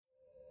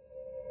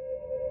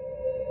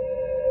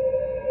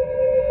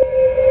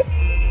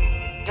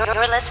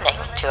You're listening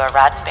to a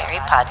Roddenberry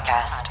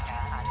podcast.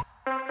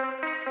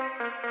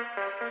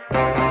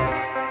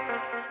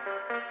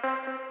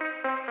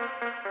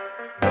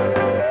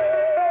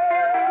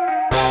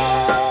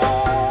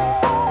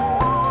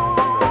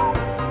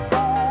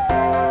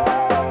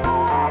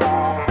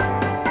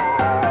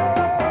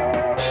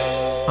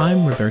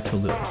 I'm Roberto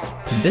Lewis,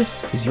 and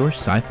this is your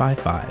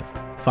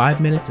SciFi5,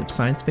 5 minutes of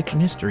science fiction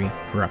history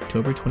for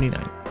October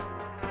 29th.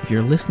 If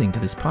you're listening to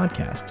this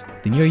podcast,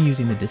 then you're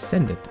using the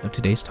descendant of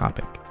today's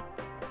topic.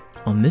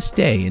 On this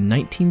day in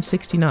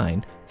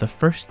 1969, the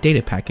first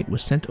data packet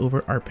was sent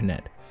over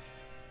ARPANET.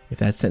 If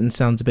that sentence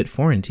sounds a bit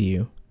foreign to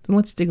you, then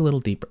let's dig a little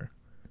deeper.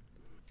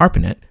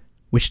 ARPANET,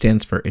 which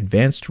stands for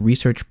Advanced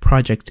Research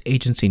Projects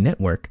Agency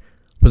Network,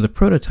 was a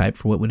prototype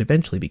for what would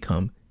eventually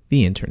become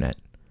the Internet.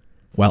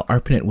 While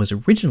ARPANET was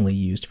originally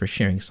used for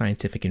sharing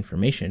scientific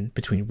information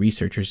between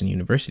researchers and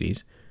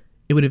universities,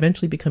 it would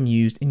eventually become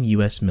used in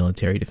U.S.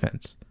 military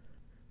defense.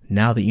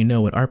 Now that you know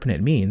what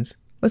ARPANET means,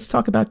 let's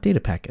talk about data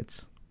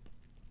packets.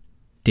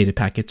 Data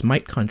packets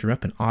might conjure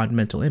up an odd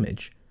mental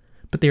image,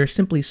 but they are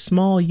simply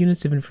small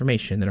units of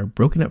information that are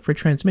broken up for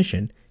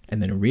transmission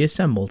and then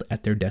reassembled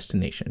at their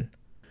destination.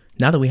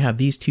 Now that we have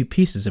these two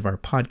pieces of our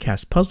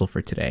podcast puzzle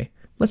for today,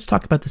 let's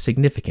talk about the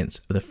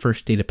significance of the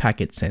first data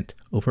packet sent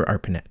over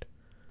ARPANET.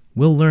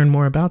 We'll learn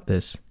more about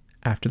this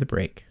after the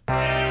break.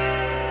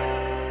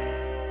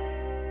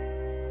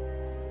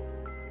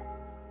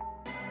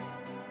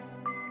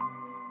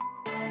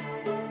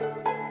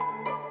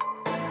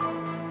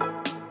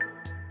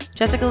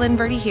 Jessica Lynn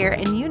Verdi here,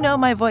 and you know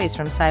my voice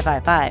from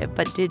SciFi5,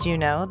 but did you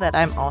know that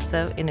I'm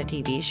also in a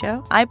TV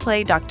show? I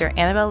play Dr.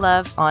 Annabelle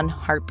Love on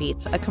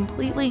Heartbeats, a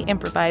completely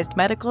improvised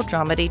medical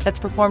dramedy that's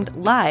performed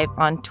live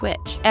on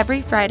Twitch.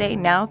 Every Friday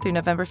now through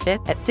November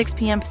 5th at 6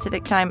 p.m.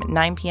 Pacific Time,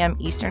 9 p.m.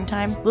 Eastern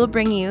Time, we'll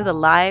bring you the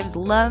lives,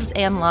 loves,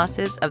 and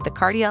losses of the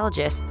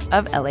cardiologists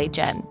of LA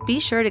Gen.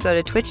 Be sure to go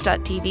to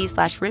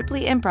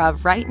twitch.tv/Ripley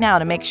Improv right now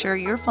to make sure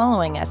you're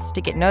following us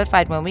to get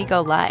notified when we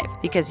go live,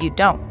 because you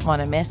don't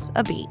want to miss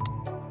a beat.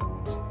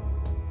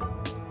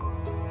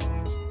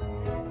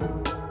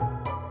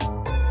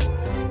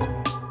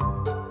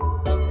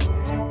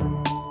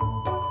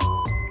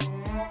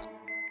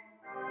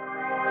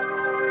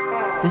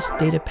 This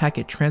data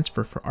packet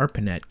transfer for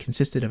ARPANET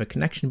consisted of a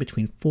connection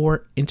between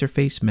 4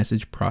 interface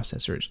message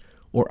processors,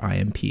 or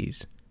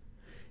IMPs.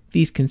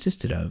 These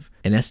consisted of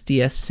an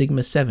SDS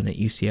Sigma 7 at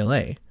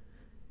UCLA,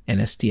 an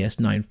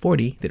SDS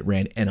 940 that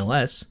ran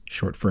NLS,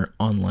 short for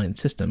Online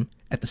System,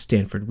 at the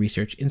Stanford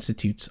Research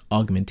Institute's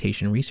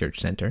Augmentation Research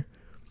Center,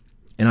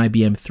 an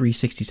IBM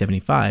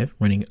 36075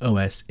 running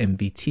OS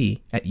MVT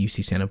at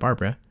UC Santa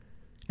Barbara,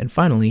 and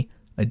finally,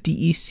 a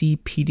DEC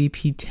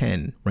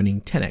PDP-10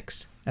 running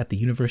 10X at the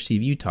University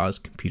of Utah's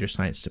Computer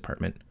Science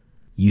Department.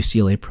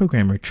 UCLA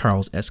programmer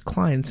Charles S.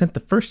 Klein sent the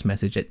first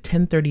message at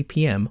 10:30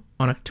 p.m.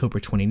 on October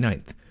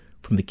 29th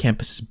from the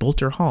campus's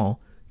Bolter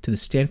Hall to the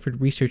Stanford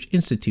Research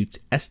Institute's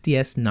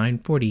SDS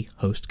 940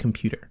 host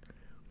computer.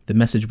 The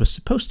message was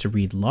supposed to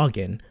read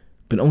login,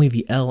 but only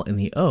the L and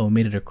the O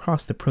made it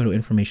across the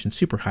proto-information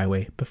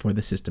superhighway before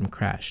the system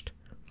crashed.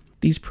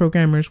 These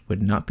programmers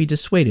would not be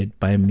dissuaded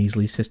by a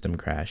measly system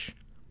crash.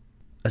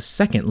 A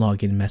second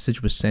login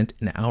message was sent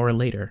an hour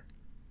later.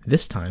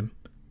 This time,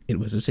 it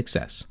was a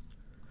success.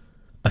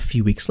 A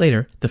few weeks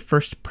later, the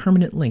first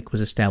permanent link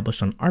was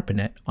established on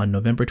ARPANET on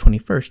November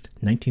 21st,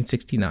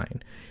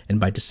 1969, and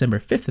by December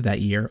 5th of that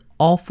year,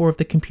 all 4 of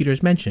the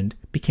computers mentioned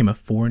became a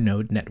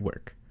 4-node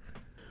network.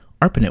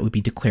 ARPANET would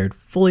be declared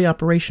fully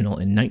operational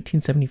in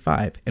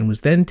 1975 and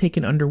was then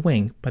taken under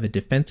wing by the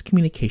Defense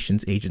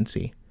Communications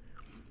Agency.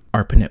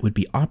 ARPANET would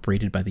be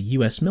operated by the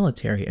U.S.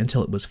 military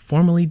until it was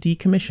formally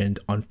decommissioned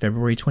on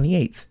February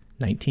 28,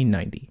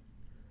 1990.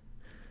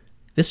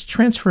 This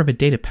transfer of a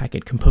data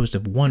packet composed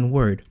of one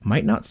word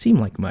might not seem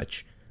like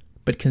much,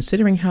 but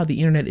considering how the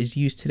internet is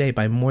used today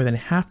by more than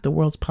half the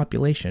world's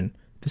population,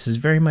 this is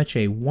very much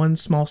a one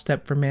small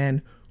step for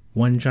man,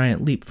 one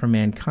giant leap for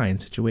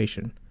mankind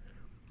situation.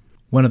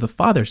 One of the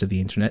fathers of the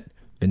internet,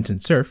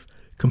 Vincent Cerf,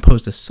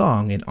 composed a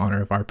song in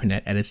honor of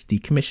ARPANET at its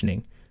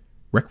decommissioning,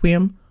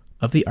 Requiem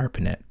of the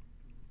ARPANET.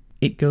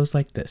 It goes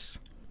like this.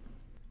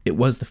 It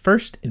was the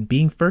first, and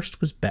being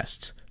first was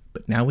best,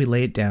 but now we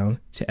lay it down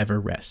to ever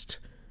rest.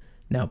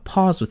 Now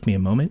pause with me a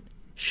moment,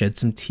 shed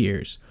some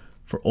tears,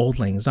 for Auld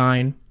Lang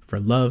Syne, for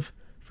love,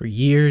 for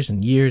years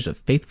and years of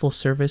faithful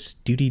service,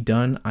 duty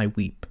done, I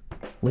weep.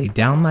 Lay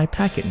down thy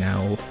packet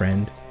now, old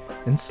friend,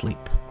 and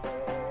sleep.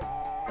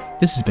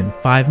 This has been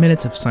 5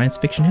 minutes of science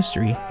fiction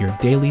history, your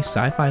daily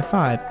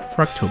SciFi5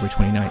 for October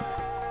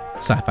 29th.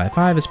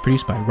 SciFi5 is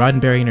produced by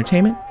Roddenberry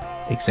Entertainment,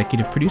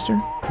 executive producer,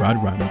 Rod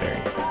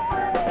Roddenberry.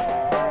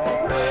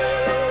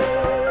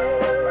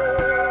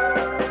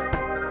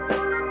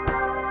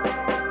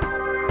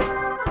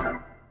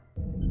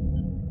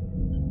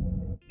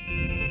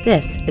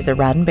 This is a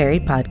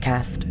Roddenberry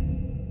podcast.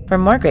 For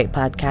more great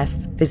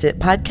podcasts, visit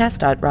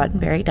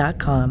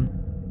podcast.roddenberry.com.